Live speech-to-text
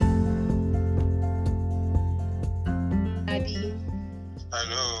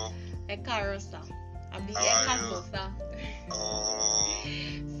Hello. Ẹ káàárọ̀ sir. Àbí How ẹ are káàsán you? sir. Oh,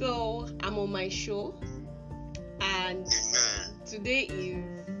 So I'm on my show, and amen. today is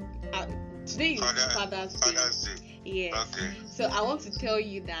Father's Day. Father's Day. Yes. Okay. So I want to tell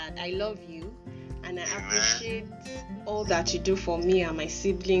you that I love you, and I Amen. appreciate all that you do for me and my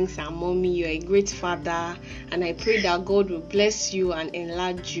siblings and mommy. You're a great father, and I pray that God will bless you and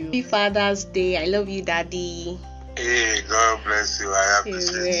enlarge you. Happy Father's Day. I love you, Daddy. Hey, God bless you. I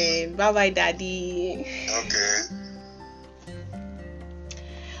appreciate Amen. Bye bye, Daddy. it. Okay.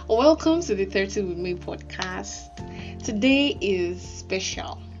 Welcome to the 30 with Me podcast. Today is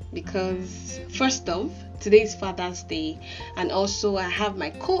special because, first off, today is Father's Day, and also I have my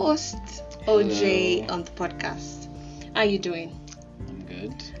co-host OJ Hello. on the podcast. How are you doing? I'm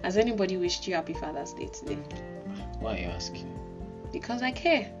good. Has anybody wished you happy Father's Day today? Why are you asking? Because I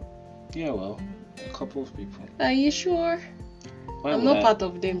care. Yeah, well, a couple of people. Are you sure? Why I'm would not part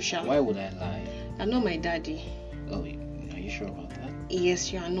of them, Sha. Why would I lie? I'm not my daddy. Oh, are you sure about that?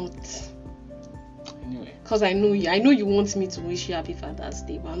 Yes, you are not. Anyway, Because I know you. I know you want me to wish you happy Father's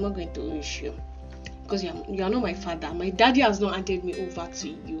Day, but I'm not going to wish you. Because you are not my father. My daddy has not handed me over to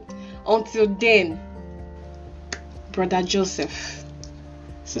you. Until then, Brother Joseph.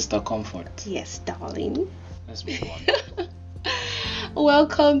 Sister Comfort. Yes, darling. Let's move on.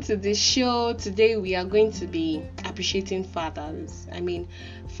 Welcome to the show. Today we are going to be appreciating fathers. I mean,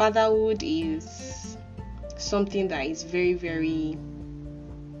 fatherhood is something that is very, very...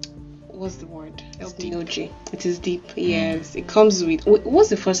 What's the word? It's LPOG. It is deep. Yes. It comes with... What's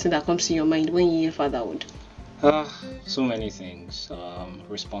the first thing that comes to your mind when you hear fatherhood? So many things.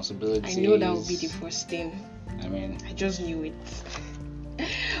 Responsibilities. I know that would be the first thing. I mean, I just knew it.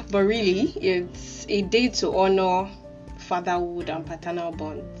 But really, it's a day to honor fatherhood and paternal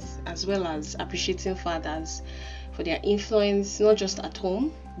bonds, as well as appreciating fathers for their influence, not just at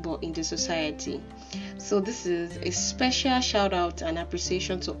home, but in the society. So this is a special shout out and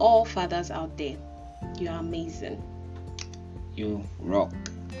appreciation to all fathers out there. You are amazing. you rock.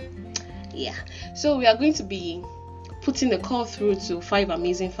 Yeah. So we are going to be putting a call through to 5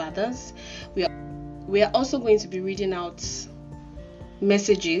 amazing fathers. We are also going to be reading out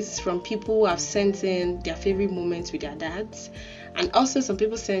messages from people who have sent in their favorite moments with their dads, and also some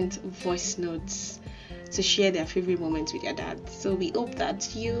people sent voice notes to share their favorite moments with their dads. So we hope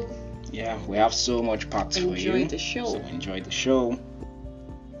that you Yeah, we have so much packed for you. enjoy the show. So enjoy the show.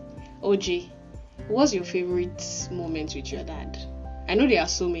 OJ, what's your favorite moment with your dad? I know there are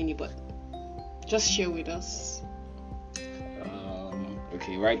so many, but just share with us.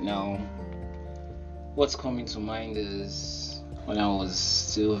 Okay, right now, what's coming to mind is when I was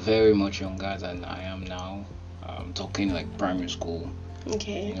still very much younger than I am now. Talking like primary school.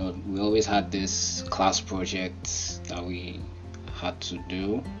 Okay. You know, we always had this class project that we had to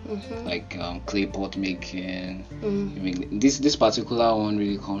do, like clay pot making. This particular one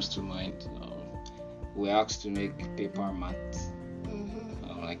really comes to mind. We were asked to make paper mat.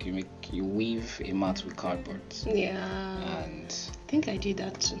 Like you weave a mat with cardboard. Yeah. And I think I did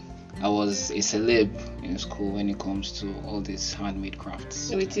that too. I was a celeb in school when it comes to all these handmade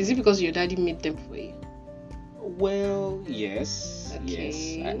crafts. Wait, is it because your daddy made them for you? Well, yes, Okay.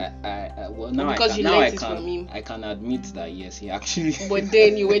 yes. Well, now Because you learned it from him. I can admit that yes, he actually. But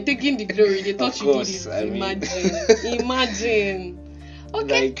then you were taking the glory. They thought Of you did course, it. I mean- Imagine.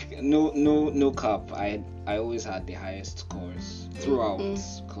 Okay. Like no cap. I always had the highest scores throughout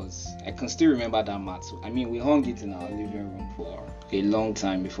because I can still remember that mat. I mean, we hung it in our living room for a long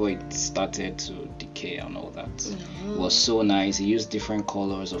time before it started to decay and all that. It was so nice. He used different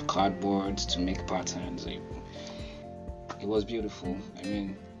colors of cardboard to make patterns. It was beautiful. I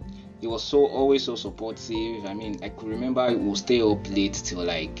mean, he was always so supportive. I mean, I could remember we'll stay up late till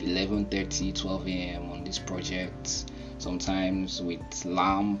like 11:30, 12 a.m. on this project. Sometimes with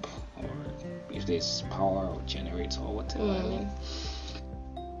lamp, or if there's power or generator or whatever. I mean,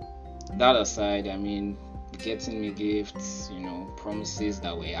 that aside, I mean, getting me gifts, you know, promises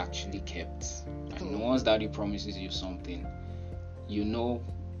that were actually kept. And once daddy promises you something, you know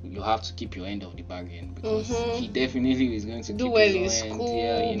you have to keep your end of the bargain, because he definitely is going to Do keep well his in own school. end.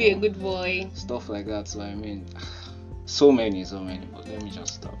 Yeah, you Be a know, good boy. stuff like that. So I mean, so many. But let me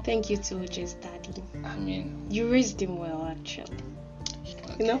just stop. Thank you to OJ's daddy. I mean, You raised him well, actually.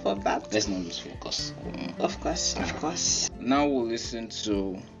 Enough of that. let's not lose focus. Of course. Now we'll listen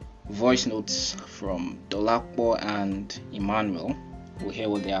to voice notes from Dolapo and Emmanuel. We'll hear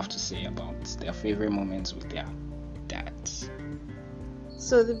what they have to say about their favorite moments with their dads.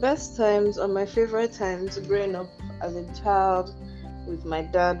 So the best times or my favorite times growing up as a child with my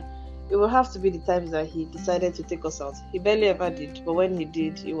dad it will have to be the times that he decided to take us out. He barely ever did, but when he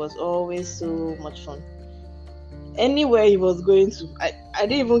did, it was always so much fun. Anywhere he was going to, I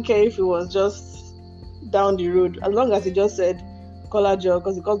didn't even care if it was just down the road, as long as he just said Kolajo,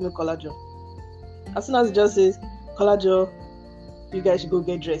 because he calls me Kolajo. As soon as he just says Kolajo, you guys should go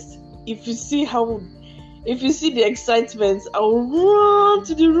get dressed. If you see the excitement, I'll run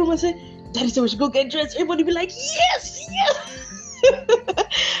to the room and say, Daddy said we should go get dressed. Everybody be like, yes,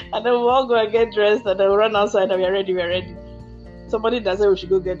 and then we'll all go and get dressed, and then we'll run outside and we're ready. Somebody that said we should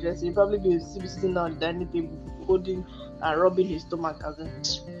go get dressed, he'll probably be sitting down on the dining table, holding and rubbing his stomach.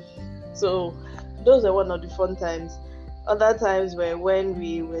 So those are one of the fun times. Other times were when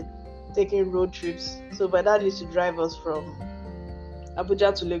we were taking road trips. So my dad used to drive us from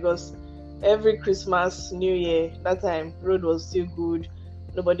Abuja to Lagos every Christmas, New Year. That time road was still good,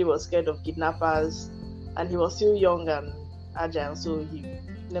 nobody was scared of kidnappers, and he was still young and agile, so he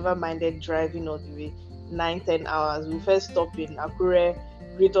never minded driving all the way 9-10 hours. We first stop in Akure,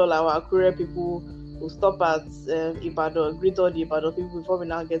 greet all our Akure people. We'll stop at Ibadan, greet all the Ibadan people before we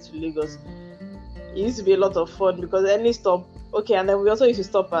now get to Lagos. It used to be a lot of fun because any stop, okay, and then we also used to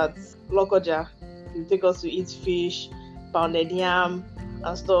stop at Lokoja. He'll take us to eat fish, pounded yam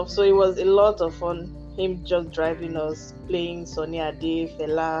and stuff. So it was a lot of fun, him just driving us, playing Sonny Ade,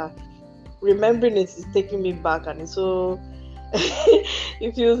 Fela. Remembering it is taking me back, and it's so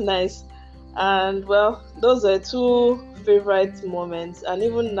it feels nice. And well, those are two favorite moments. And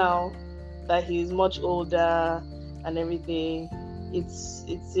even now that he's much older and everything, it's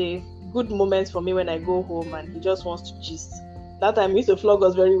a good moment for me when I go home and he just wants to gist. That time he used to flog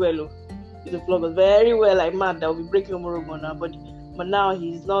us very well. He used to flog us very well, like mad. That will be breaking Omorogo on our body. But now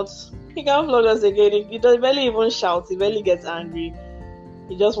he's not. He can't flog us again. He does barely even shout. He barely gets angry.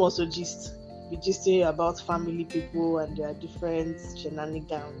 He just wants to gist. Be gisting about family people and their different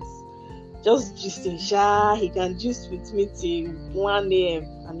shenanigans. Just gisting. He can gist with me till 1 a.m.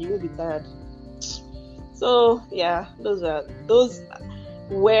 and he won't be tired. So yeah, those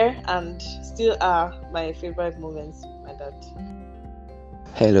were and still are my favorite moments with my dad.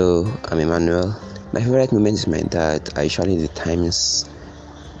 Hello, I'm Emmanuel. My favorite moments with my dad are usually the times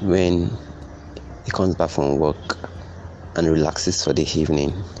when he comes back from work and relaxes for the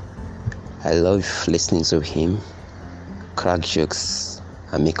evening. I love listening to him, crack jokes,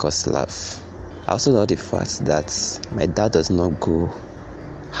 and make us laugh. I also love the fact that my dad does not go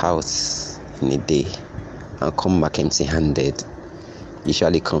out in a day and come back empty-handed. He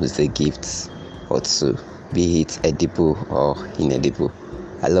usually comes with a gift or two, be it edible or inedible.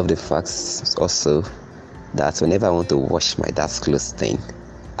 I love the fact also that whenever I want to wash my dad's clothes then,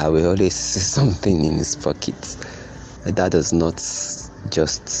 I will always see something in his pocket. My dad does not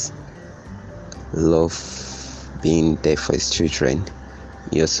just love being there for his children,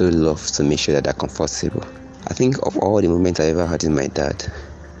 he also loves to make sure that they're comfortable. I think of all the moments I ever had with my dad,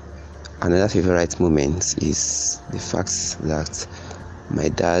 another favorite moment is the fact that my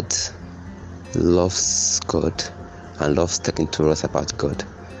dad loves God and loves talking to us about God.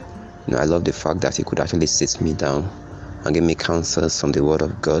 I love the fact that he could actually sit me down and give me counsels from the Word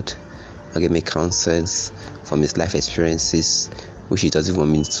of God and give me counsels from his life experiences, which he doesn't want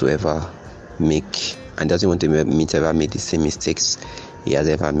me to ever make, and doesn't want me to ever make the same mistakes he has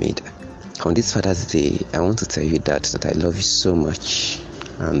ever made. On this Father's Day, I want to tell you that I love you so much,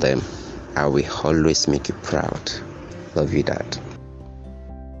 and I will always make you proud. Love you, Dad.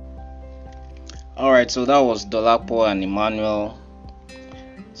 Alright, so that was Dolapo and Emmanuel.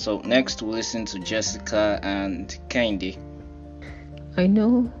 So next we'll listen to Jessica and Kehinde. I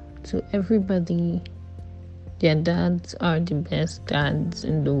know to everybody, their dads are the best dads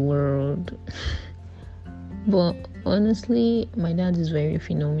in the world. But honestly, my dad is very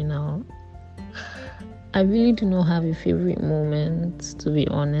phenomenal. I really do not have a favorite moment, to be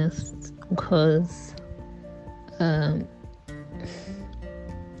honest, because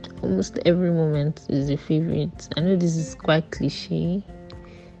almost every moment is a favorite. I know this is quite cliche,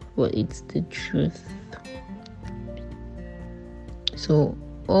 but it's the truth. So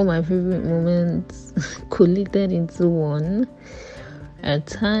all my favorite moments collated into one. At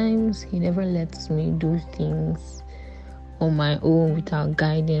times he never lets me do things on my own without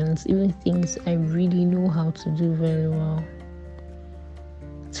guidance, even things I really know how to do very well.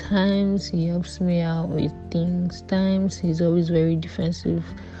 Times he helps me out with things. Times he's always very defensive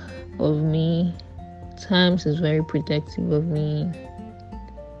of me. Times he's very protective of me.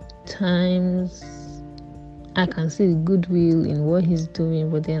 Times I can see the goodwill in what he's doing,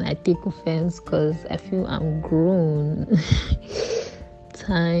 but then I take offense because I feel I'm grown.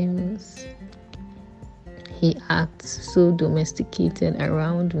 Times he acts so domesticated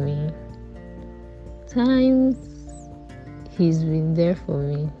around me. Times he's been there for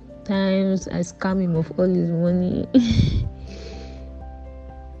me. Times I scam him of all his money.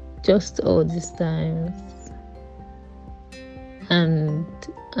 Just all these times. And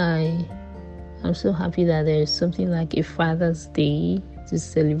I'm so happy that there is something like a Father's Day to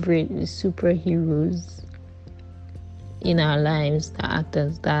celebrate with superheroes in our lives that act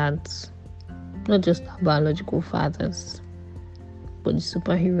as dads. Not just our biological fathers, but the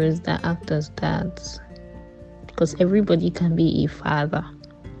superheroes that act as dads. Because everybody can be a father,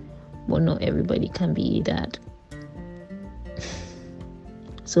 but not everybody can be a dad.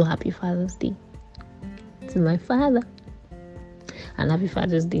 So happy Father's Day to my father. And happy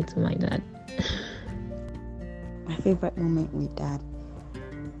Father's Day to my dad. My favorite moment with Dad.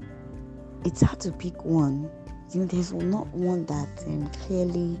 It's hard to pick one. There's not one that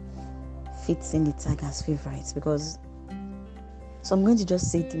clearly fits in the tag as favorites, because so I'm going to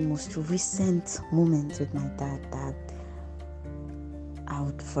just say the most recent moment with my dad that I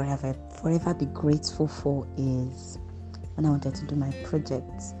would forever be grateful for is when I wanted to do my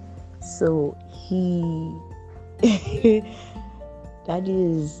project. So Dad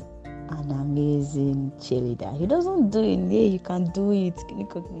is an amazing cheerleader. He doesn't do it, hey, you can do it,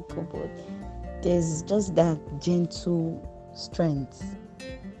 but there's just that gentle strength,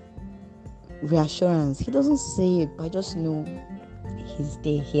 reassurance. He doesn't say it, but I just know he's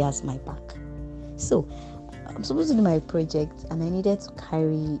there, he has my back. So I'm supposed to do my project, and I needed to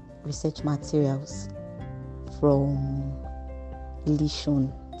carry research materials from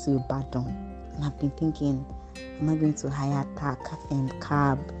Lishon to Ibadan, and I've been thinking, am I going to hire a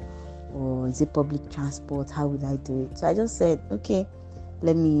cab, or is it public transport? How would I do it? So I just said, okay,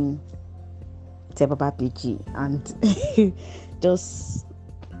 let me tell Papa PG and just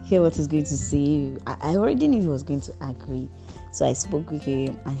hear what he's going to say. I already knew he was going to agree, so I spoke with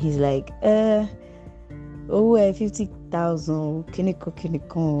him, and he's like, 50,000,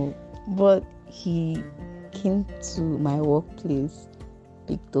 kiniko. But he came to my workplace,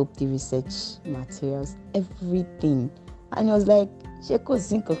 picked up the research materials, everything, and he was like, Sheko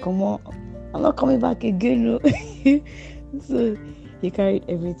Zinko, come on, I'm not coming back again. No. So he carried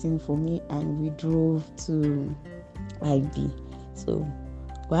everything for me, and we drove to IB. So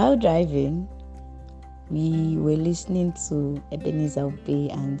while driving, we were listening to Ebenezer Obey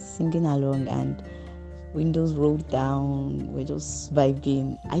and singing along, and windows rolled down. We're just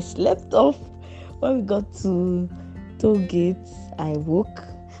vibing. I slept off when we got to toll gates. I woke,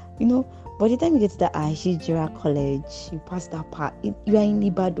 by the time you get to the Ashijira College, you pass that part, you are in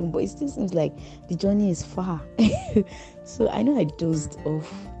Ibadan, but it still seems like the journey is far. So I know I dozed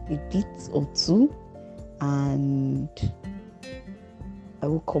off a bit or two, and I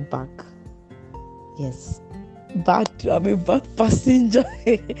woke up back. Yes, I'm a bad passenger.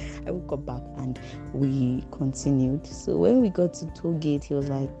 I woke up back and we continued. So when we got to toll gate, he was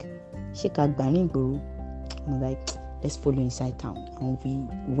like, Sheikh Agbani bro. I was like, let's follow inside town. And we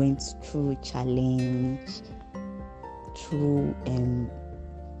went through challenge, through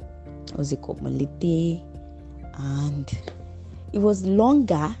what's it called, Malete, and it was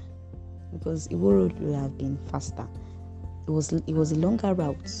longer because Iwo Road would have been faster. It was a longer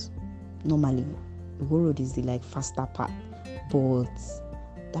route. Normally, Iwo Road is the faster part, but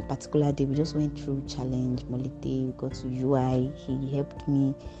that particular day we just went through challenge, Malete. We got to UI. He helped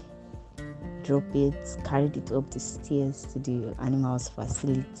me drop it, carried it up the stairs to the animals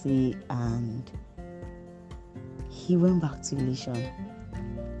facility, and he went back to Illusion.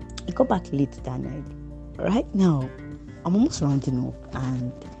 He got back late that night. Right now, I'm almost rounding up,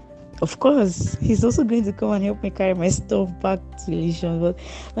 and of course, he's also going to come and help me carry my stuff back to Illusion. But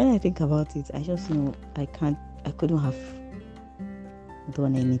when I think about it, I just know I couldn't have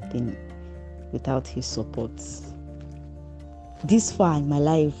done anything without his support. This far in my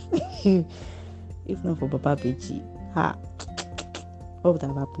life, if not for Papa Beji, what would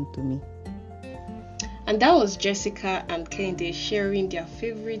have happened to me? And that was Jessica and Kende sharing their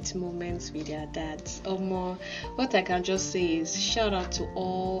favorite moments with their dads. Or more, what I can just say is shout out to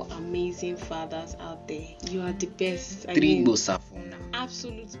all amazing fathers out there. You are the best.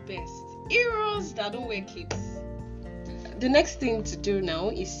 Absolute best. Heroes that don't wear capes. The next thing to do now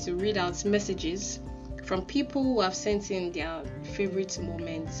is to read out messages from people who have sent in their favorite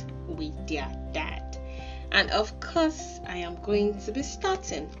moments with their dad. And of course, I am going to be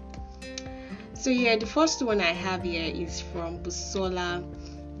starting. So the first one I have here is from Busola.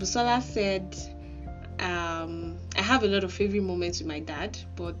 Busola said, I have a lot of favorite moments with my dad,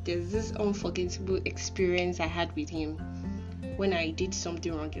 but there's this unforgettable experience I had with him when I did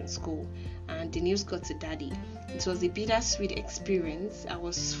something wrong in school and the news got to Daddy. It was a bittersweet experience. I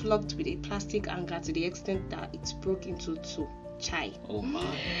was flogged with a plastic anger to the extent that it broke into two. Chai. Oh my.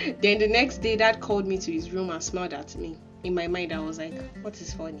 Then the next day, Dad called me to his room and smiled at me. In my mind, I was like, what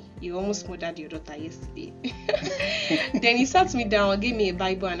is funny? You almost murdered your daughter yesterday. Then he sat me down, gave me a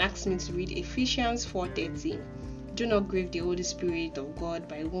Bible and asked me to read Ephesians 4:30. Do not grieve the Holy Spirit of God,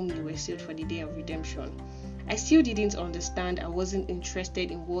 by whom you were sealed for the day of redemption. I still didn't understand. I wasn't interested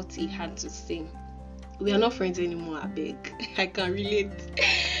in what he had to say. We are not friends anymore, I beg. I can relate.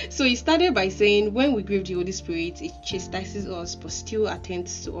 So he started by saying, when we grieve the Holy Spirit, it chastises us but still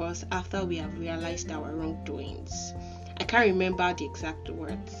attends to us after we have realized our wrongdoings. I can't remember the exact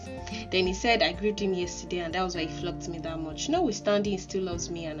words. Then he said, I grieved him yesterday and that was why he flogged me that much. Notwithstanding, he still loves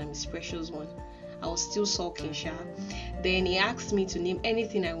me and I'm his precious one. I was still sulking, sha. Then he asked me to name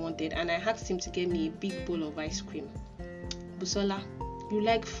anything I wanted and I asked him to get me a big bowl of ice cream. Busola, you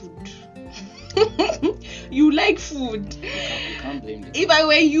like food. You like food. You can't blame them. If I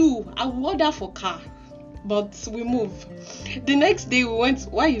were you, I would order for car. But we move. The next day we went.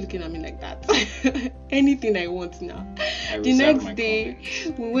 Why are you looking at me like that? Anything I want now. The next day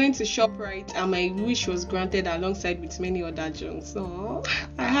we went to ShopRite and my wish was granted alongside with many other junks. So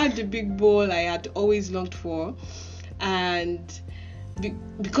I had the big bowl I had always longed for, and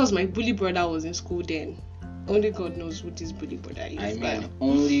because my bully brother was in school then. Only God knows who this bully brother is. I mean,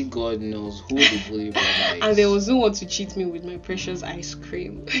 only God knows who the bully brother is. And there was no one to cheat me with my precious ice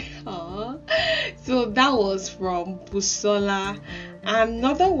cream. Aww. So that was from Busola.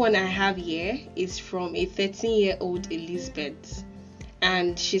 Another one I have here is from a 13-year-old Elizabeth.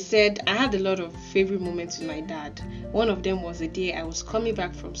 And she said, I had a lot of favorite moments with my dad. One of them was the day I was coming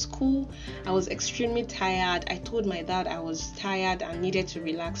back from school. I was extremely tired. I told my dad I was tired and needed to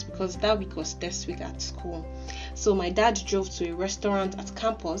relax because that week was test week at school. So my dad drove to a restaurant at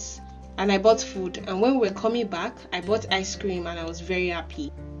campus and I bought food. And when we were coming back, I bought ice cream and I was very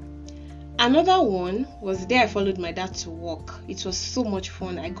happy. Another one was the day I followed my dad to work. It was so much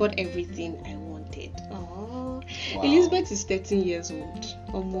fun. I got everything I wanted. Wow. Elizabeth is 13 years old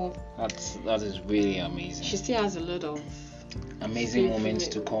or more. That is really amazing. She still has a lot of amazing moments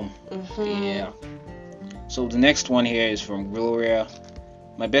to come. Mm-hmm. Yeah. So the next one here is from Gloria.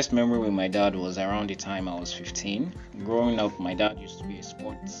 My best memory with my dad was around the time I was 15. Growing up, my dad used to be a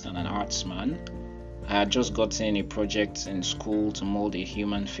sports and an arts man. I had just gotten a project in school to mold a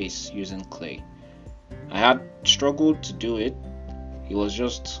human face using clay. I had struggled to do it. He was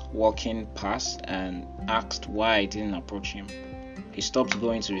just walking past and asked why I didn't approach him. He stopped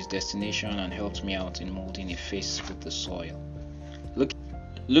going to his destination and helped me out in molding a face with the soil.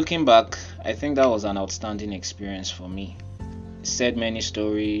 Looking back, I think that was an outstanding experience for me. Said many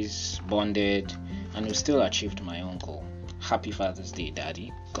stories, bonded, and we still achieved my own goal. Happy Father's Day,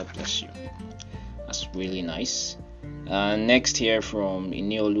 Daddy. God bless you. That's really nice. Next here from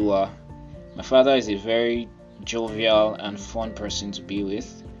Iniolua. My father is a very jovial and fun person to be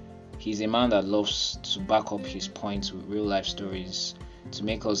with. He's a man that loves to back up his points with real life stories to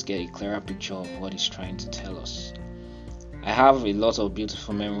make us get a clearer picture of what he's trying to tell us. I have a lot of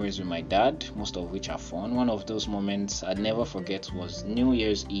beautiful memories with my dad, most of which are fun. One of those moments I'd never forget was New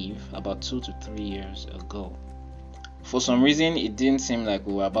Year's Eve about 2 to 3 years ago. For some reason, it didn't seem like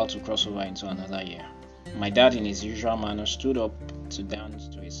we were about to cross over into another year. My dad, in his usual manner, stood up to dance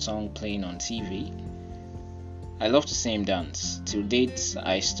to a song playing on TV. I love to see him dance. Till date,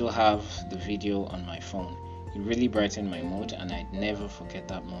 I still have the video on my phone. It really brightened my mood and I'd never forget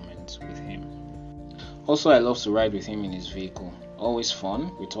that moment with him. Also, I love to ride with him in his vehicle. Always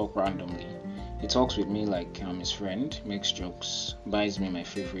fun, we talk randomly. He talks with me like I'm his friend, makes jokes, buys me my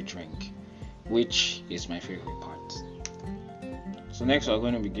favorite drink, which is my favorite part. So next we're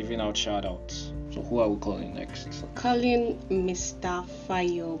going to be giving out shout outs. So who are we calling next? Calling Mr.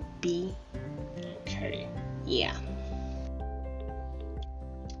 Fayobi. Okay. Yeah.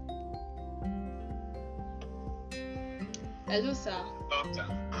 Hello, sir.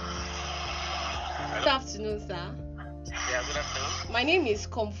 Good afternoon, sir. Yeah, good afternoon. My name is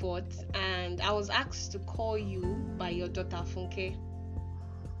Comfort, and I was asked to call you by your daughter Funke.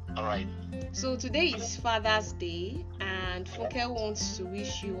 Alright. So today is Father's Day, and Funke wants to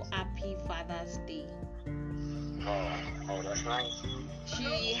wish you happy Father's Day. Oh, that's nice.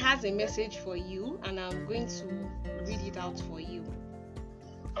 She has a message for you, and I'm going to read it out for you.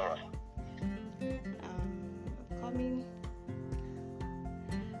 Alright. Coming.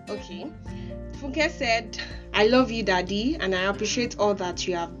 Okay. Funke said, I love you, Daddy, and I appreciate all that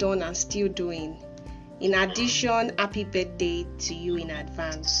you have done and still doing. In addition, happy birthday to you in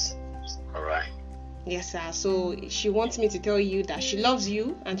advance. Alright. Yes, sir. So she wants me to tell you that she loves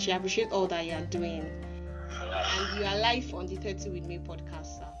you and she appreciates all that you are doing. And you are live on the 30 with Me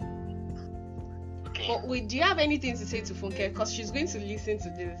podcast, sir. Okay. But wait, do you have anything to say to Funke? Because she's going to listen to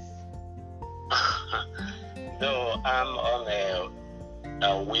this. No, I'm on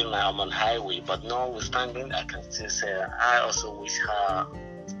a wheel now. I'm on highway, but notwithstanding, I can still say I also wish her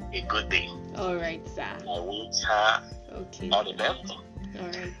a good day. All right, sir. I wish her all the best. All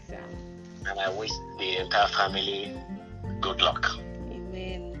right, sir. And I wish the entire family good luck.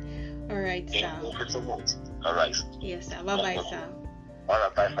 Amen. All right, sir. Thank you so much. All right. Yes, sir. Bye-bye, sir. All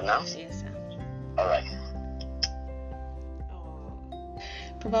right, bye for now. Yes, sir. All right.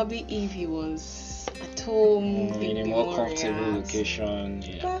 Probably if he was at home, in a more comfortable location.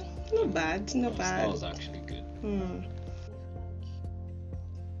 Yeah. But not bad, not bad. That was actually good.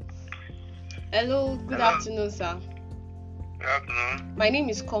 Hello, good afternoon, sir. Good afternoon. My name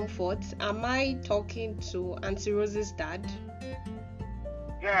is Comfort. Am I talking to Auntie Rose's dad?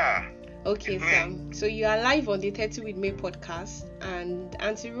 Yeah. Okay, sir. So you are live on the 30 with Me podcast, and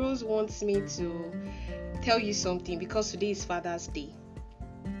Auntie Rose wants me to tell you something because today is Father's Day.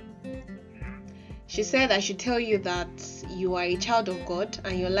 She said I should tell you that you are a child of God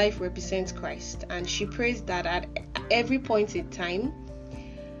and your life represents Christ, and she prays that at every point in time,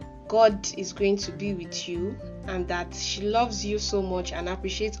 God is going to be with you, and that she loves you so much and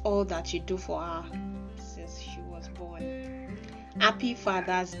appreciates all that you do for her since she was born. Happy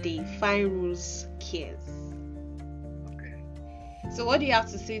Father's Day. Fine Rules Cares. Okay. So what do you have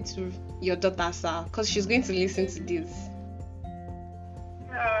to say to your daughter, sir? Because she's going to listen to this.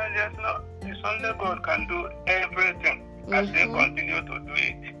 It's only God can do everything. I still continue to do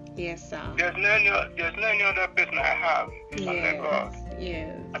it. Yes, sir. There's no any other person I have. It's only God.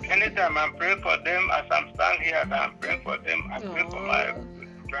 Yes. At any time I'm praying for them, as I'm standing here, I'm praying for them. I pray for my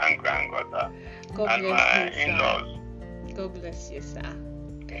granddaughter and my in-laws. God bless you, sir.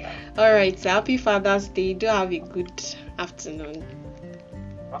 All right, sir. Happy Father's Day. Do have a good afternoon.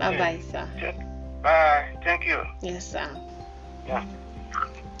 Okay. Bye-bye, sir. Bye. Thank you. Yes, sir. Yeah.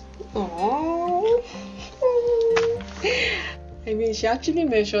 Oh. I mean, she actually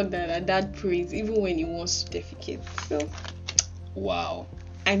mentioned that her dad prays even when he wants certificates. So, wow.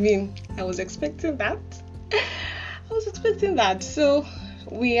 I mean, I was expecting that. So,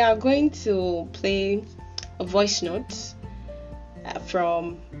 we are going to play a voice note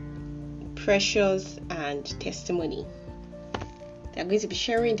from Precious and Testimony. They are going to be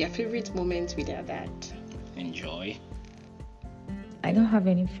sharing their favorite moments with their dad. Enjoy. I don't have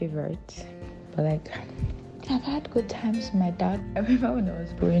any favorites, but I've had good times with my dad. I remember when I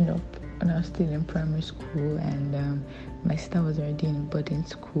was growing up, when I was still in primary school, and my sister was already in boarding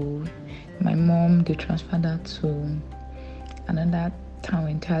school. My mom, they transferred her to another town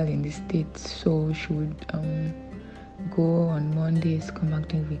entirely in the States, so she would go on Mondays, come back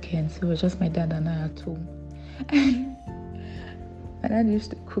during weekends. So it was just my dad and I at home. My dad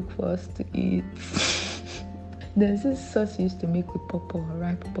used to cook for us to eat. There's this sauce he used to make with pawpaw,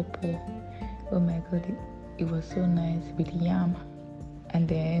 ripe pawpaw. Oh my god, it was so nice with yam. And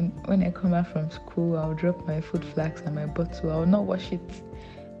then when I come back from school, I'll drop my food flags and my bottle. I'll not wash it.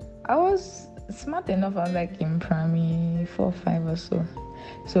 I was smart enough. I was like in primary 4 or 5 or so.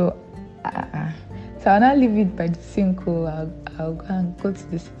 So I'll not leave it by the sink. I'll go and go to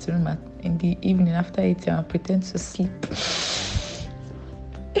the sitting room in the evening after eating. I'll pretend to sleep.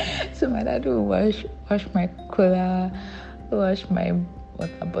 So my dad will wash my cooler, wash my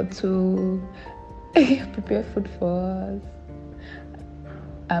water bottle, prepare food for us.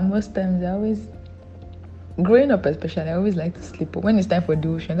 And most times growing up especially, I always like to sleep. But when it's time for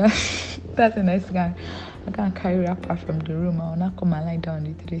devotion, that's a nice guy. I can't carry wrapper from the room. I will not come and lie down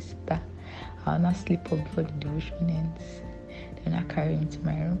with the sister. I will not sleep up before the devotion ends. Then I carry him to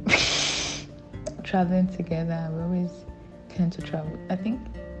my room. Traveling together, we always tend to travel. I think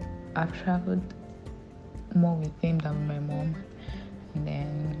I've traveled more with him than with my mom, and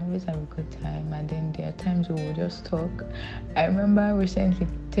then always have a good time. And then there are times we will just talk. I remember recently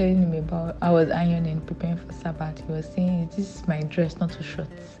telling him about I was ironing, preparing for Sabbath. He was saying, "This is my dress, not too short."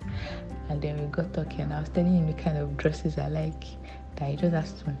 And then we got talking. I was telling him the kind of dresses I like that he just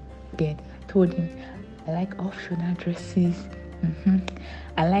has to get. I told him I like off-shoulder dresses.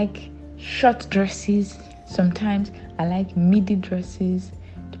 I like short dresses. Sometimes I like midi dresses,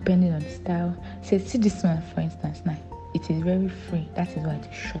 depending on the style. So see this one, for instance, now it is very free. That is why it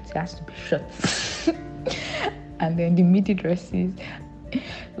is short. It has to be short. And then the midi dresses,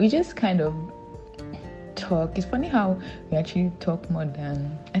 we just kind of talk. It's funny how we actually talk more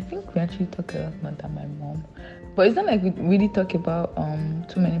than, I think we actually talk a lot more than my mom. But it's not like we really talk about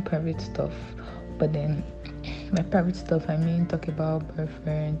too many private stuff. But then my private stuff, talk about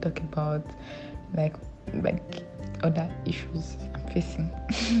boyfriend, talk about like other issues I'm facing.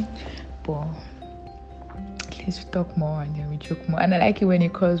 But at least we talk more and then we joke more. And I like it when he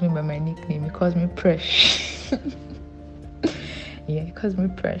calls me by my nickname. He calls me Presh. Yeah, he calls me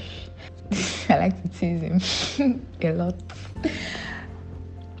Presh. I like to tease him a lot.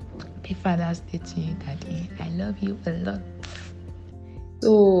 Happy Father's Day to you, Daddy. I love you a lot.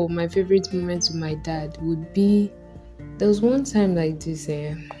 So my favorite moment with my dad would be, there was one time like this,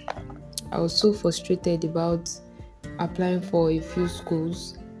 I was so frustrated about applying for a few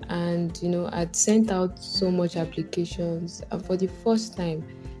schools, and I'd sent out so much applications, and for the first time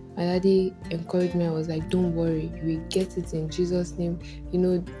my daddy encouraged me. I was like, don't worry, you will get it in Jesus' name.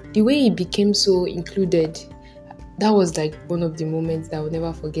 The way he became so included, that was like one of the moments that I will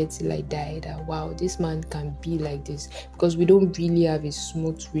never forget till I die, that wow, this man can be like this, because we don't really have a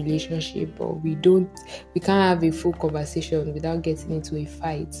smooth relationship, or we can't have a full conversation without getting into a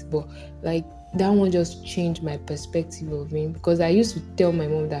fight. But like that one just changed my perspective of him, because I used to tell my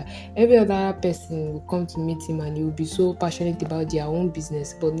mom that every other person will come to meet him and he will be so passionate about their own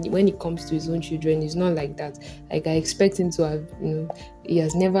business, but when it comes to his own children, it's not like that. Like I expect him to have, he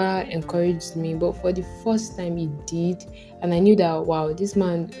has never encouraged me, but for the first time he did, and I knew that wow, this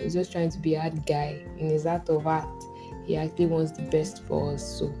man is just trying to be a hard guy. In his heart of heart, he actually wants the best for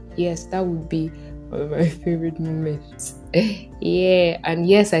us. So yes, that would be one of my favorite moments. Yeah, and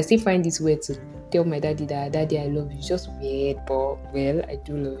yes, I still find this weird to tell my daddy that daddy, I love you. It's just weird, but well, I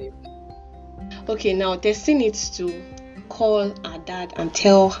do love him. Okay, now Destiny needs to call her dad and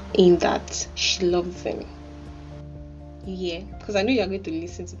tell him that she loves him. Yeah, because I know you're going to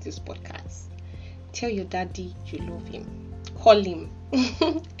listen to this podcast. Tell your daddy you love him. Call him.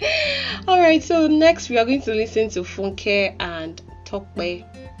 Alright, so next we are going to listen to Funke and Tokwe.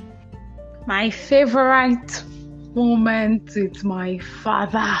 My favorite moment with my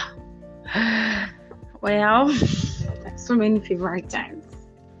father. Well, so many favorite times.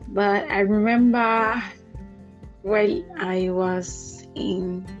 But I remember when I was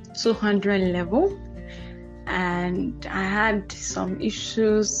in 200 level and I had some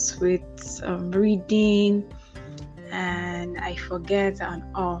issues with reading and I forget and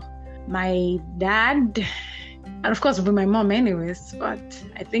all. My dad, and of course with my mom anyways, but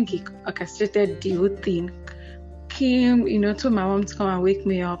I think he orchestrated the whole thing, came, told my mom to come and wake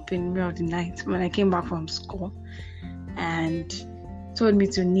me up in the middle of the night when I came back from school and told me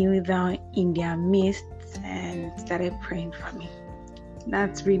to kneel down in their midst and started praying for me.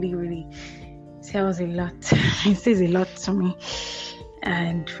 That's really, really tells a lot. It says a lot to me,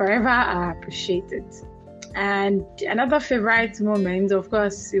 and forever I appreciate it. And another favorite moment, of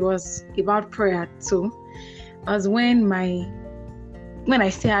course, it was about prayer too, was when I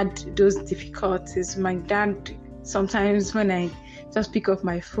still had those difficulties. My dad, sometimes when I just pick up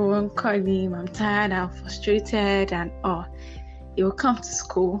my phone, call him, I'm tired, I'm frustrated and all, he will come to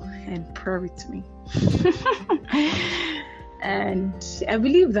school and pray with me. And I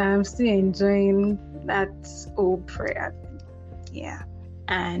believe that I'm still enjoying that old prayer. Yeah.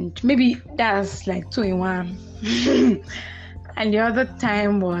 And maybe that's like 2 in 1. And the other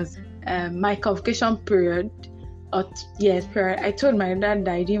time was my convocation period. Period. I told my dad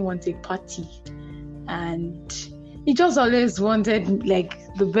that I didn't want a party. And he just always wanted like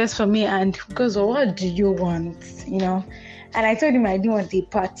the best for me. And because what do you want? And I told him I didn't want a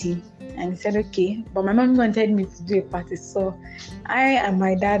party. And he said, okay. But my mom wanted me to do a party. So I and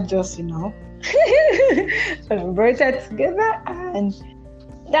my dad just, celebrated together. And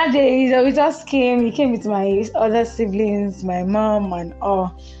that day, we just came. He came with my other siblings, my mom and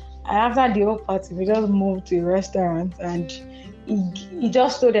all. And after the whole party, we just moved to a restaurant. And he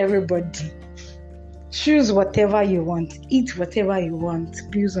just told everybody, choose whatever you want. Eat whatever you want.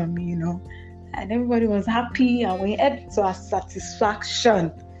 Bills on me, And everybody was happy. And we ate to our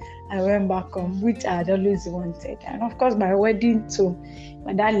satisfaction. I went back home, which I had always wanted. And of course, my wedding too.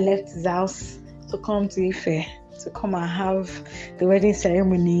 My dad left his house to come to Ife, to come and have the wedding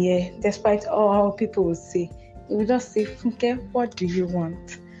ceremony here. Despite all people would say, he would just say, Funke, what do you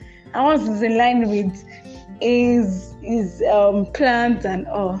want? And once it's in line with his plans and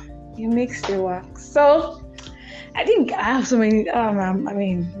all, he makes it work. So I think I have so many.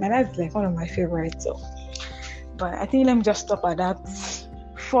 My dad's like one of my favorites. So, but I think let me just stop at that.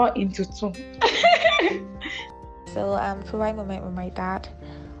 4 into 2. So favorite moment with my dad.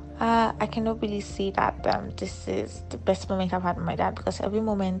 I cannot really say that this is the best moment I've had with my dad, because every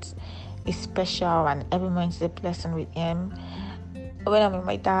moment is special and every moment is a blessing with him. when I'm with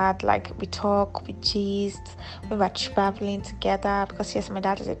my dad, like we talk, we gist, when we're traveling together, because yes, my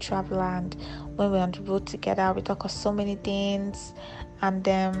dad is a traveler, and when we're on the road together, we talk of so many things, and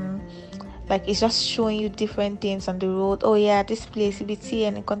like it's just showing you different things on the road. Oh yeah, this place EBT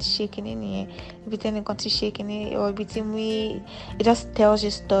and country shaking in here, EBT and country shaking in, or EBT me. It just tells you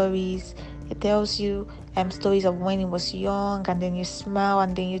stories. It tells you stories of when he was young, and then you smile,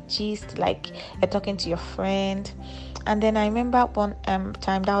 and then you gist like you're talking to your friend. And then I remember one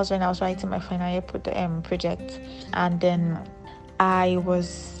time, that was when I was writing my final year project, and then I was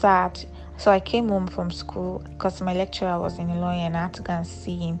sad. So I came home from school because my lecturer was in Illinois, and I had to go and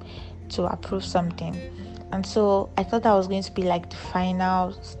see him to approve something. And so I thought that was going to be like the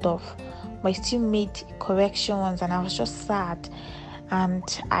final stuff, but I still made correction ones, and I was just sad. And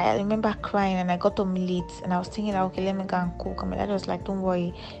I remember crying, and I got home late, and I was thinking, okay, let me go and cook. And my dad was like, don't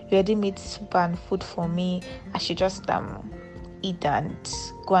worry, you already made soup and food for me. I should just eat and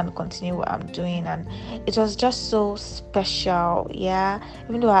go and continue what I'm doing. And it was just so special. Yeah,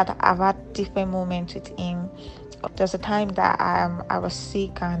 even though I've had different moments with him, there's a time that I was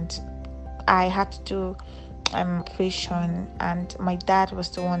sick and I had to do operation, and my dad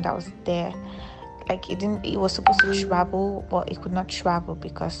was the one that was there. Like he was supposed to travel, but he could not travel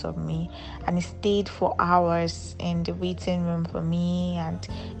because of me, and he stayed for hours in the waiting room for me, and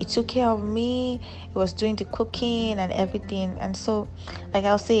he took care of me. He was doing the cooking and everything. And so, like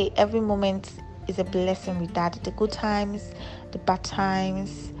I'll say, every moment is a blessing with Dad. The good times, the bad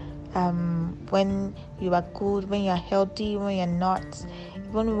times, when you are good, when you're healthy, when you're not,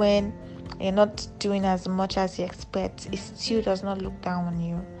 even when you're not doing as much as you expect, it still does not look down on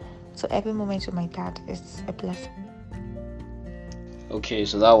you. So every moment with my dad is a blessing. Okay,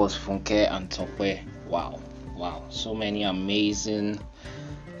 so that was Funke and Tope. Wow, so many amazing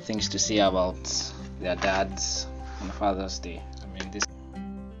things to say about their dads on Father's Day. I mean, this.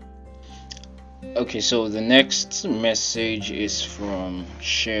 Okay, so the next message is from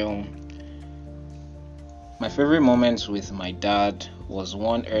Shell. My favorite moments with my dad was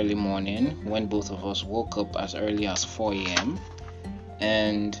one early morning when both of us woke up as early as 4 a.m.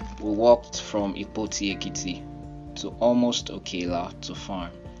 and we walked from Ipoti Ekiti to almost Okela to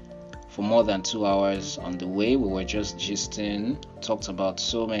farm. For more than 2 hours on the way, we were just gisting, talked about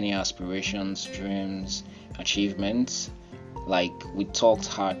so many aspirations, dreams, achievements, like we talked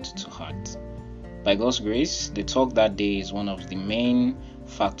heart to heart. By God's grace, the talk that day is one of the main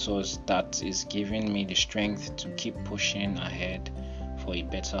factors that is giving me the strength to keep pushing ahead for a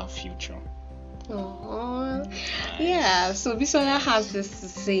better future. Oh, yeah. So Bisola has this to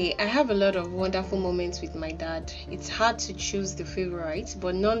say: I have a lot of wonderful moments with my dad. It's hard to choose the favorite,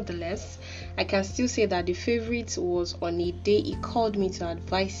 but nonetheless, I can still say that the favorite was on a day he called me to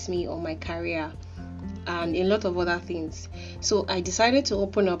advise me on my career and a lot of other things. So I decided to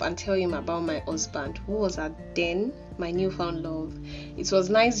open up and tell him about my husband, who was at then my newfound love. It was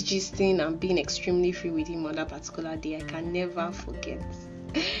nice gisting and being extremely free with him on that particular day. I can never forget.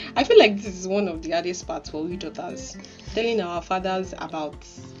 I feel like this is one of the hardest parts for we daughters, telling our fathers about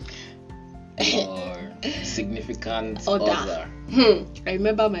or significant other. I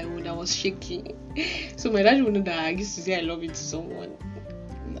remember my own, I was shaking. So my dad would know that I used to say I love you to someone.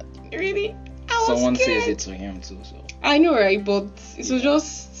 Really? Someone scared. says it to him too, so I know, right? But it was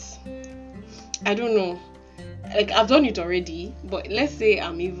just, I don't know. Like, I've done it already, but let's say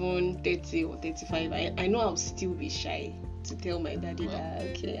I'm even 30 or 35. I know I'll still be shy to tell my daddy that,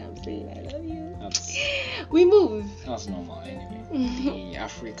 okay, I'm saying I love you. We move. That's normal anyway. The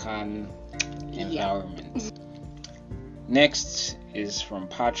African environment. Yeah. Next is from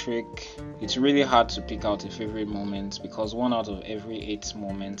Patrick. It's really hard to pick out a favorite moment because 1 out of every 8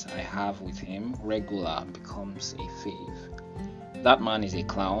 moments I have with him regular becomes a fave. That man is a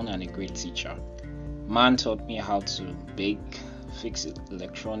clown and a great teacher. Man taught me how to bake, fix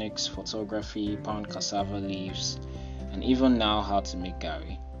electronics, photography, pound cassava leaves, and even now how to make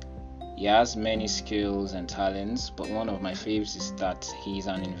gari. He has many skills and talents, but one of my faves is that he is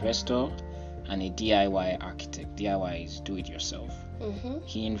an investor and a DIY architect. DIY is do it yourself.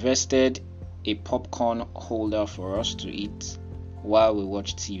 He invested a popcorn holder for us to eat while we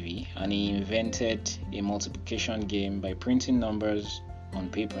watch TV, and he invented a multiplication game by printing numbers on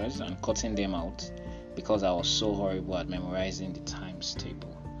papers and cutting them out because I was so horrible at memorizing the times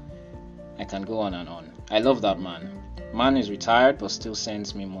table. I can go on and on. I love that man. Man is retired but still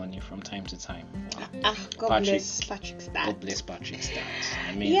sends me money from time to time. Wow. God bless Patrick's dad. God bless Patrick's dad.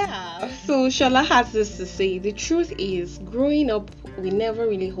 I mean, yeah. So Shola has this to say: the truth is, growing up, we never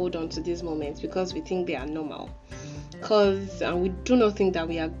really hold on to these moments because we think they are normal. And we do not think that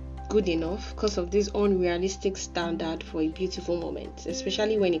we are good enough because of this unrealistic standard for a beautiful moment,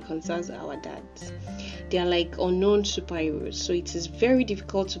 especially when it concerns our dads. They are like unknown superheroes, so it is very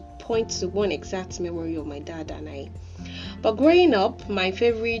difficult to point to one exact memory of my dad and I. But growing up, my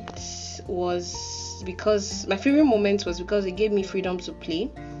favorite moment was because it gave me freedom to play.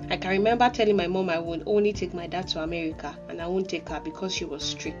 I can remember telling my mom I would only take my dad to America and I won't take her because she was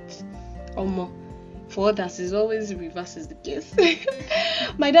strict. For others, it always reverses the case.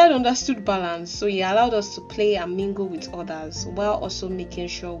 My dad understood balance, so he allowed us to play and mingle with others while also making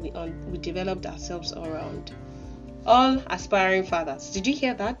sure we developed ourselves all around. All aspiring fathers. Did you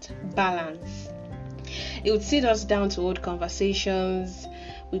hear that? Balance. It would sit us down to hold conversations.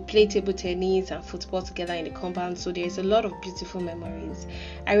 We played table tennis and football together in the compound, so there's a lot of beautiful memories.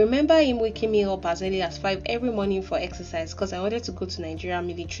 I remember him waking me up as early as 5 every morning for exercise because I wanted to go to Nigeria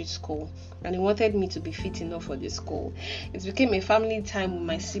military school and he wanted me to be fit enough for the school. It became a family time with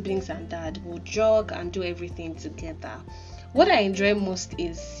my siblings and dad. We'll jog and do everything together. What I enjoy most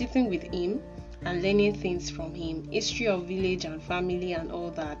is sitting with him and learning things from him, history of village and family and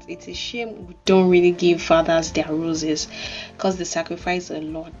all that. It's a shame we don't really give fathers their roses because they sacrifice a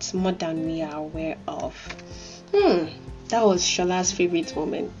lot more than we are aware of. That was Shola's favorite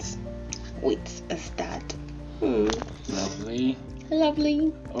moment with his dad. Lovely.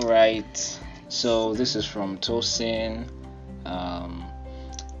 All right, so this is from Tosin.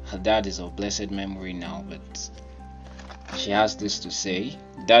 Her dad is of blessed memory now, but she has this to say.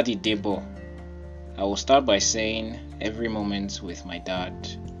 Daddy Debo, I will start by saying every moment with my dad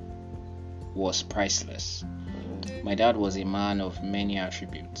was priceless. My dad was a man of many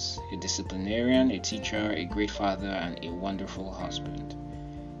attributes: a disciplinarian, a teacher, a great father, and a wonderful husband.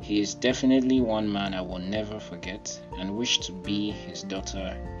 He is definitely one man I will never forget and wish to be his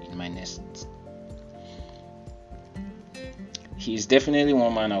daughter in my next. He is definitely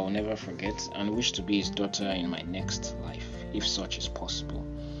one man I will never forget and wish to be his daughter in my next life, if such is possible.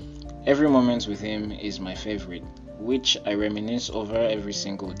 Every moment with him is my favorite, which I reminisce over every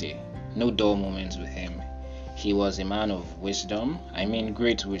single day. No dull moments with him. He was a man of wisdom,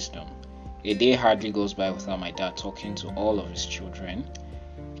 great wisdom. A day hardly goes by without my dad talking to all of his children.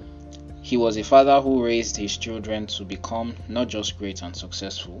 He was a father who raised his children to become not just great and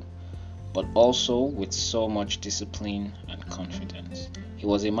successful, but also with so much discipline and confidence. He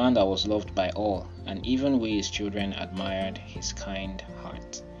was a man that was loved by all, and even we, his children, admired his kind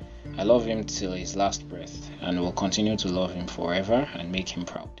heart. I love him till his last breath and will continue to love him forever and make him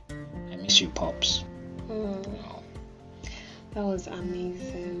proud. I miss you, Pops. Wow. That was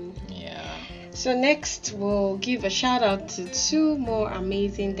amazing. Yeah. So next we'll give a shout out to 2 more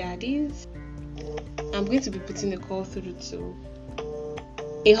amazing daddies. I'm going to be putting the call through to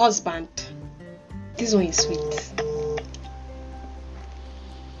a husband. This one is sweet.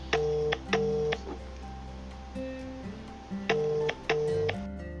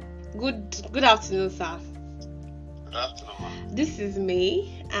 Good afternoon, sir. Good afternoon. This is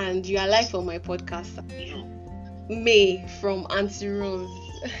May, and you are live on my podcast. You? May from Auntie Rose.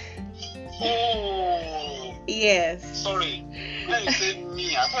 Oh. Yes. Sorry. When you say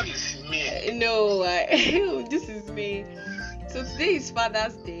me, I thought it's me. No, this is me. So today is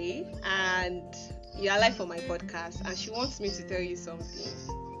Father's Day, and you are live on my podcast, and she wants me to tell you something.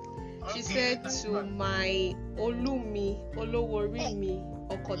 Okay, She said to my Olumi, Oloworimi,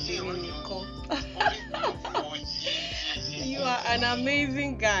 Okoteminiko. You are an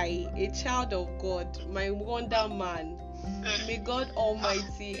amazing guy, a child of God, my wonder man. May God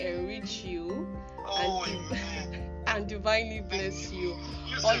Almighty enrich you and divinely bless you.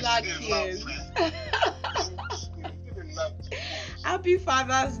 Ola tears. Happy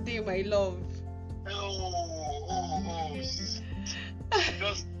Father's Day, my love. She's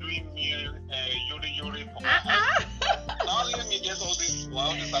just doing me yori for my heart. Now let me get all this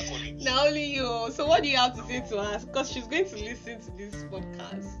accolades. Now only you. So what do you have to say to us? Because she's going to listen to this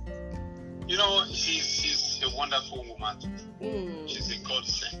podcast. You know, she's a wonderful woman. She's a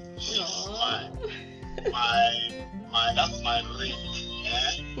godsend. She's that's my ring.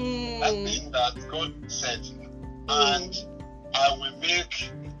 Yeah? That thing that God said. And I will make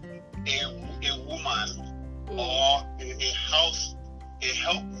a woman or a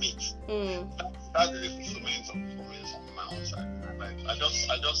helpmeet. That's the fulfillment of my own side. I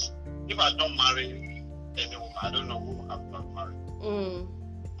just if I don't marry any woman, I don't know who I'm not married.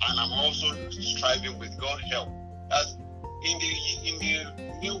 And I'm also striving with God's help. That's in the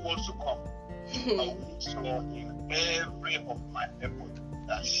new world to come. I will make sure in every of my effort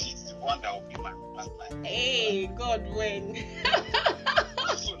that she's the one that will be my partner. Hey, God, when?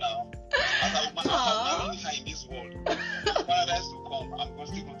 So now, as I'm in this world, paradise to come, I'm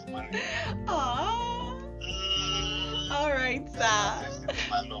still going to marry. Oh. All right, sir.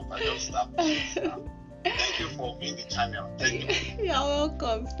 My love, I just love you. Thank you for being the channel. Thank you. You're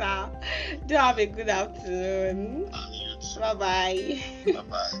welcome, sir. Do have a good afternoon. And you too. Bye-bye.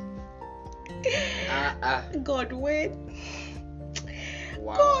 Bye-bye. Godwin.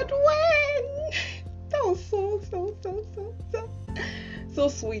 Wow. Godwin. That was so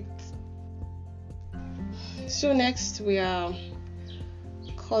sweet. So next we are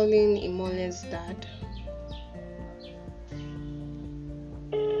calling Imole's dad.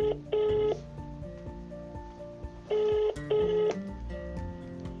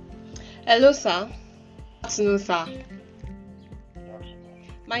 Hello, sir. Good afternoon, sir.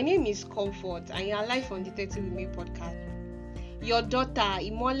 My name is Comfort, and you are live on Detective with Me podcast. Your daughter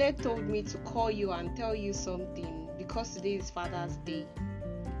Imole told me to call you and tell you something because today is Father's Day.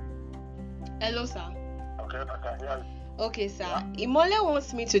 Hello, sir. Okay, yeah. Okay, sir. Imole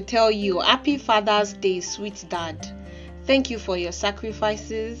wants me to tell you Happy Father's Day, sweet dad. Thank you for your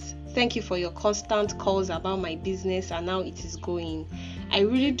sacrifices. Thank you for your constant calls about my business and how it is going. I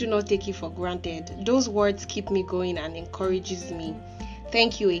really do not take it for granted. Those words keep me going and encourages me.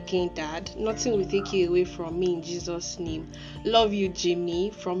 Thank you again, Dad. Nothing will take you away from me in Jesus' name. Love you,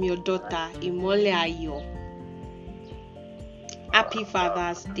 Jimmy. From your daughter, Imole Ayo. Happy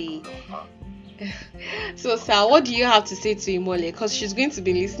Father's Day. So, sir, what do you have to say to Imole? Because she's going to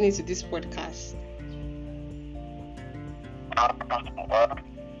be listening to this podcast. I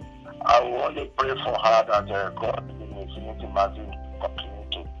want to pray for her that God in His infinity mercy continue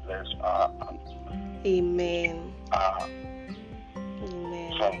to bless her. Amen.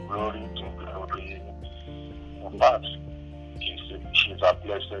 Amen. From glory to glory. In fact, she's a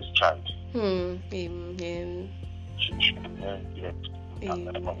blessed child. Amen. She should remain blessed.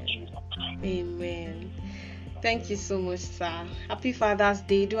 Amen. Thank you so much, sir. Happy Father's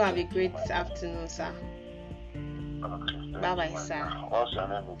Day. Do have a great afternoon, sir. Okay, bye bye, sir. What's your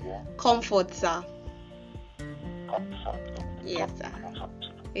name again? Comfort, sir. Comfort. Yes, sir.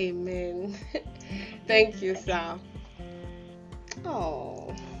 Amen. Thank you, sir.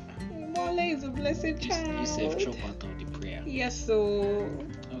 Oh, Mole is a blessed child. You saved chop out of the prayer. Yes, so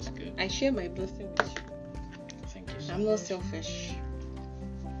That's good. I share my blessing with you. Thank you. I'm not selfish.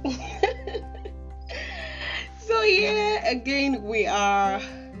 So yeah, again we are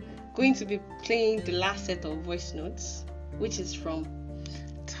going to be playing the last set of voice notes, which is from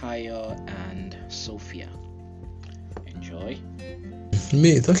Tayo and Sophia. Enjoy.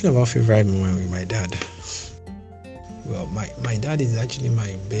 Me talking about favorite moment with my dad. Well, my dad is actually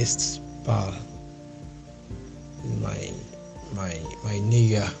my best pal. My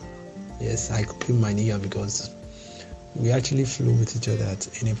nigga. Yes, I could be my nigga because we actually flew with each other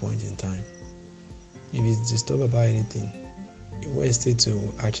at any point in time. If he's disturbed about anything, he will hesitate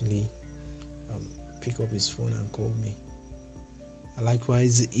to actually pick up his phone and call me.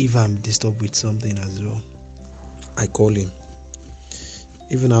 Likewise, if I'm disturbed with something as well, I call him.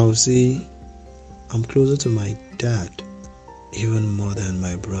 Even I would say I'm closer to my dad even more than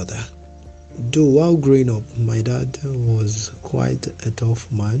my brother. Though while growing up, my dad was quite a tough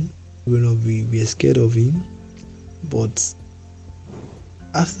man. Growing up, we were scared of him. But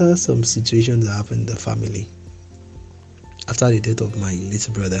after some situations that happened in the family, after the death of my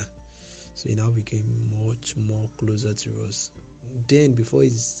little brother, so he now became much more closer to us. Then before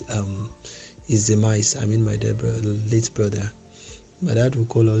his demise, I mean my late brother, my dad would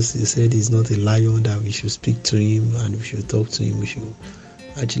call us. He said he's not a lion, that we should speak to him and we should talk to him, we should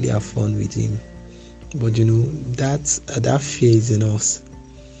actually have fun with him. But you know, that fear is in us.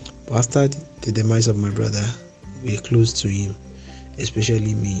 But after the demise of my brother, we are close to him,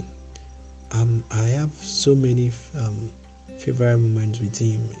 especially me. I have so many favorite moments with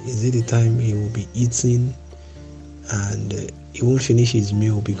him. Is it the time he will be eating and he won't finish his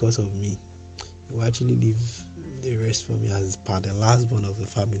meal because of me? He will actually leave the rest for me as part the last born of the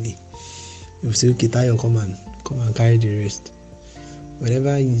family. He will say, okay, Tayo, come and carry the rest.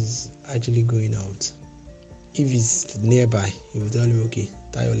 Whenever he's actually going out, if he's nearby, he will tell me, okay,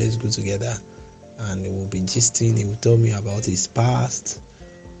 Tayo, let's go together. And he will be gisting. He will tell me about his past,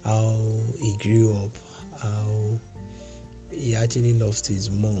 how he grew up, how he actually lost his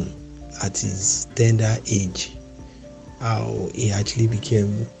mom at his tender age, how he actually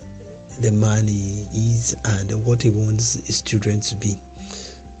became the man he is and what he wants his children to be.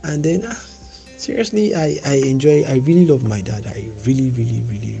 And then seriously, I really love my dad. I really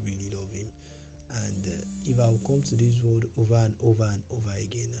love him. And if I will come to this world over and over and over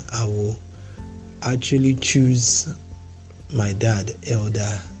again, I will actually choose my dad,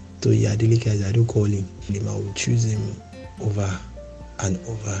 Elder Toyi Adeleke, as I do call him. I will choose him over and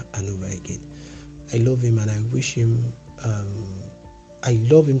over and over again. I love him and I wish him, I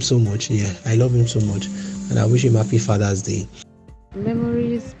love him so much. Yeah, I love him so much, and I wish him happy Father's Day.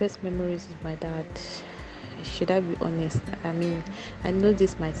 Best memories with my dad. Should I be honest? I mean, I know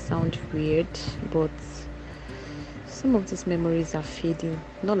this might sound weird, but some of these memories are fading.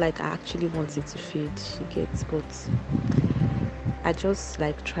 Not like I actually want it to fade, you get, but I just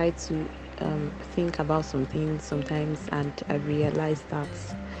like try to think about some things sometimes, and I realize that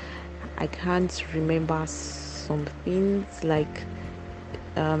I can't remember some things, like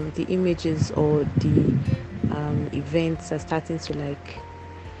the images or the events are starting to like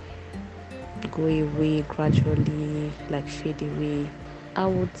go away gradually, like fade away. I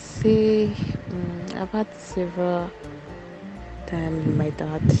would say I've had several times with my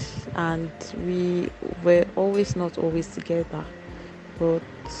dad, and we were not always together, but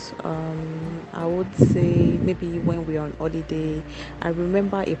I would say maybe when we were on holiday. I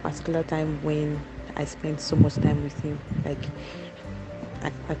remember a particular time when I spent so much time with him. Like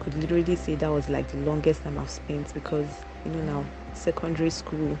I could literally say that was like the longest time I've spent, because now secondary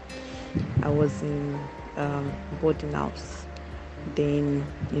school I was in boarding house, then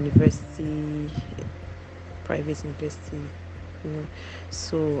university, private university,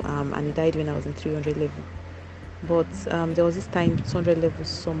 so and he died when I was in 300 level. But there was this time, 200 level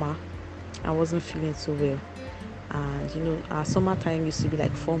summer, I wasn't feeling so well, and our summer time used to be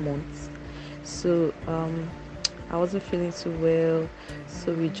like 4 months, so I wasn't feeling too well,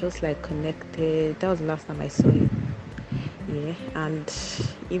 so we just like connected. That was the last time I saw him. Yeah, and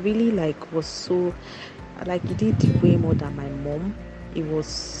he really like was so, like, he did way more than my mom. He was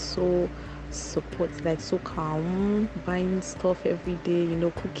so support, like so calm, buying stuff every day,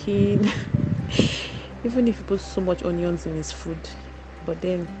 cooking. Even if he put so much onions in his food, but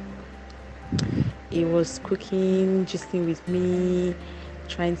then he was cooking, gisting with me,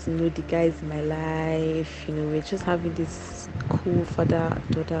 trying to know the guys in my life. We're just having this cool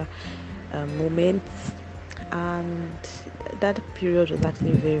father-daughter moment, and that period was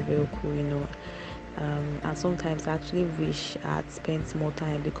actually very, very cool, and sometimes I actually wish I had spent more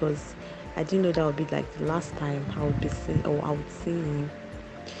time, because I didn't know that would be like the last time I would see him.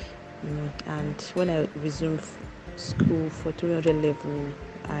 And when I resumed school for 300 level,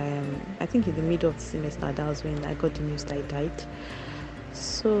 I think in the middle of the semester, that was when I got the news that he died.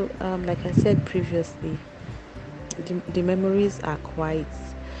 So like I said previously, the memories are quite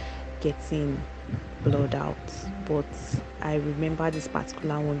getting blurred out, but I remember this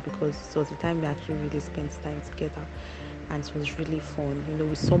particular one because it was the time we actually really spent time together, and it was really fun.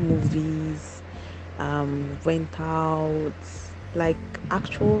 We saw movies, went out, like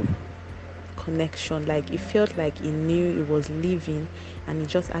actual connection. Like it felt like he knew he was leaving, and he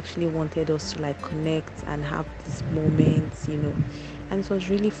just actually wanted us to like connect and have this moment, and it was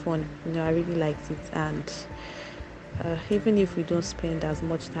really fun. I really liked it, and even if we don't spend as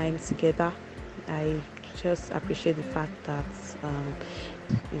much time together, I just appreciate the fact that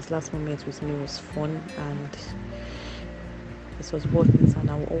his last moment with me was fun, and it was worth it, and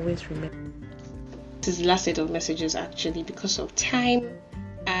I will always remember. This is the last set of messages actually because of time,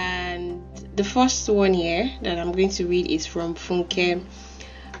 and the first one here that I'm going to read is from Funke.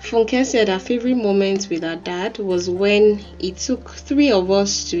 Funke said her favorite moment with her dad was when he took 3 of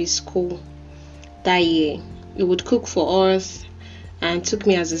us to his school that year. He would cook for us and took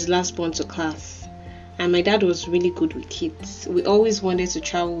me as his last born to class. And my dad was really good with kids. We always wanted to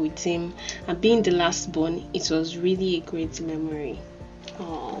travel with him, and being the last born, it was really a great memory.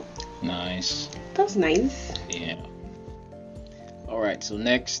 Oh, nice. That's nice. Yeah. Alright, so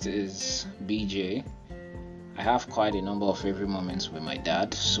next is BJ. I have quite a number of favorite moments with my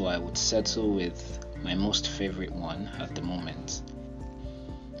dad, so I would settle with my most favorite one at the moment.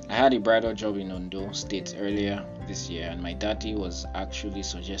 I had a bridal job in Ondo State earlier this year, and my daddy was actually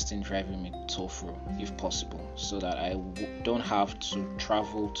suggesting driving me to Tofro if possible, so that I don't have to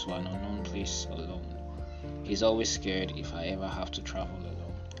travel to an unknown place alone. He's always scared if I ever have to travel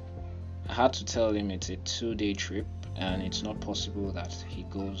alone. I had to tell him it's a 2-day trip, and it's not possible that he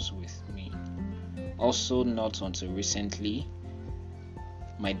goes with me. Also, not until recently,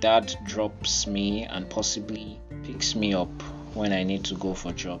 my dad drops me and possibly picks me up when I need to go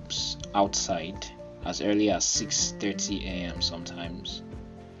for jobs outside as early as 6:30 a.m. sometimes.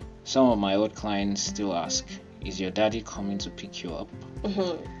 Some of my old clients still ask, is your daddy coming to pick you up?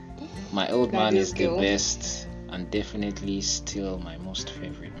 Mm-hmm. My old man is the best and definitely still my most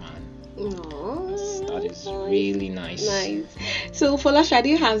favorite man. Aww, that is really nice. So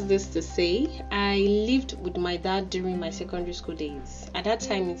Folashade has this to say: I lived with my dad during my secondary school days. At that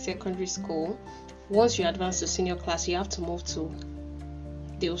time in secondary school, once you advance to senior class, you have to move to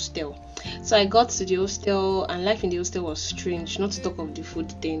the hostel. So I got to the hostel, and life in the hostel was strange, not to talk of the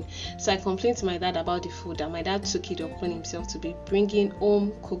food then. So I complained to my dad about the food, and my dad took it upon himself to be bringing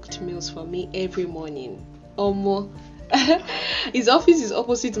home cooked meals for me every morning. His office is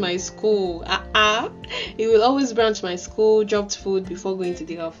opposite my school. He will always branch my school, dropped food before going to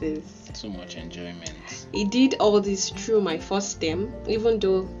the office. So much enjoyment. He did all this through my first term, even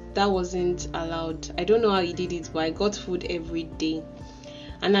though that wasn't allowed. I don't know how he did it, but I got food every day.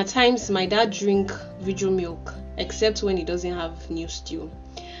 And at times, my dad drink Vigil milk, except when he doesn't have new stew.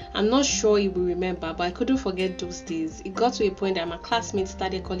 I'm not sure he will remember, but I couldn't forget those days. It got to a point that my classmates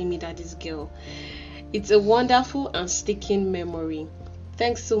started calling me Daddy's girl. It's a wonderful and sticking memory.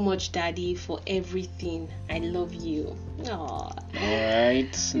 Thanks so much, Daddy, for everything. I love you. Aww.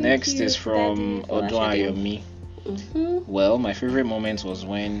 Alright, next is from Odunayomi. Well, my favorite moment was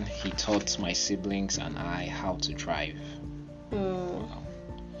when he taught my siblings and I how to drive. Wow.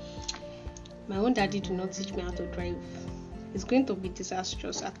 My own daddy did not teach me how to drive. It's going to be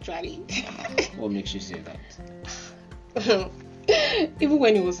disastrous, actually. What makes you say that? Even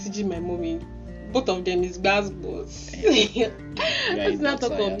when he was teaching my mommy, both of them is basketballs. Let's not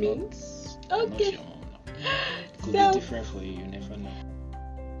talk about me. Okay. Could be different for you, you never know.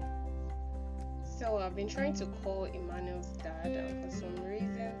 So I've been trying to call Emmanuel's dad, and for some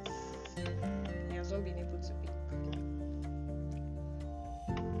reasons he has not been able to pick.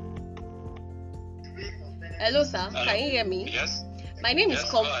 Hello, sir. Hello. Can you hear me? Yes. My name is Yes,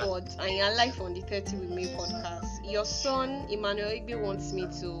 Comfort, and you're live on the 30 with Me podcast. Your son Emmanuel Igbe wants me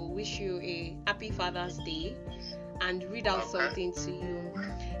to wish you a happy Father's Day and read out something to you.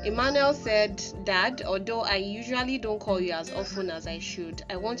 Emmanuel said, Dad, although I usually don't call you as often as I should,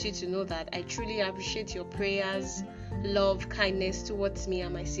 I want you to know that I truly appreciate your prayers, love, kindness towards me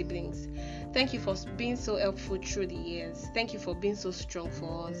and my siblings. Thank you for being so helpful through the years. Thank you for being so strong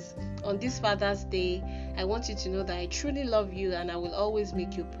for us. On this Father's Day, I want you to know that I truly love you and I will always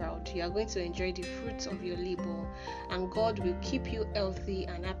make you proud. You are going to enjoy the fruits of your labor, and God will keep you healthy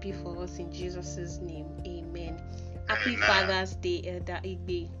and happy for us in Jesus' name. Amen. Happy Father's Day, Elder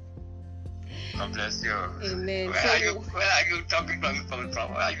Igbe. God bless you. Amen. Where are you talking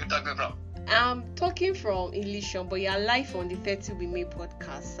from? Where are you talking from? I'm talking from Illusion, but you're live on the 30 We May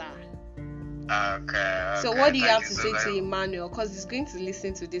podcast, sir. Okay. So what do you have to say to Emmanuel? Because he's going to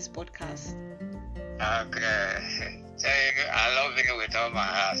listen to this podcast. Okay. I love you with all my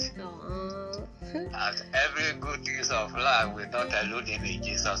heart. And every good use of life will not elude him in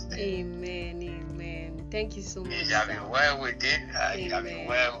Jesus' name. Amen. Thank you so much. You shall be well with it, and you shall be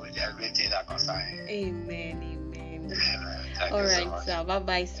well with everything that concerns him. Amen. Thank all you right, so much. sir.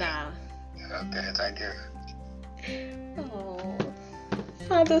 Bye, sir. Okay, thank you. Oh,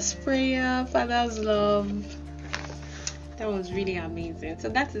 Father's prayer, Father's love. That was really amazing. So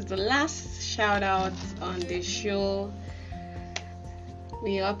that is the last shout out on the show.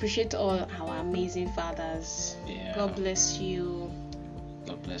 We appreciate all our amazing fathers. Yeah. God bless you.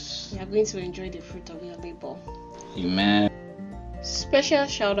 God bless. You are going to enjoy the fruit of your labor. Amen. Special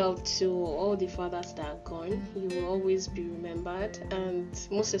shout out to all the fathers that are gone. You will always be remembered, and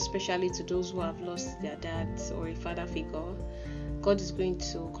most especially to those who have lost their dads or a father figure. God is going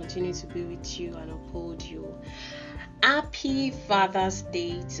to continue to be with you and uphold you. Happy Father's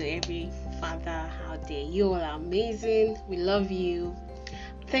Day to every father out there. You all are amazing. We love you.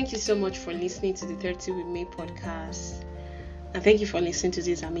 Thank you so much for listening to the 30 With Me podcast. And thank you for listening to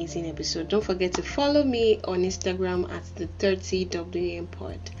this amazing episode. Don't forget to follow me on Instagram at the 30WM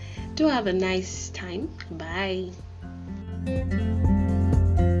Pod. Do have a nice time. Bye.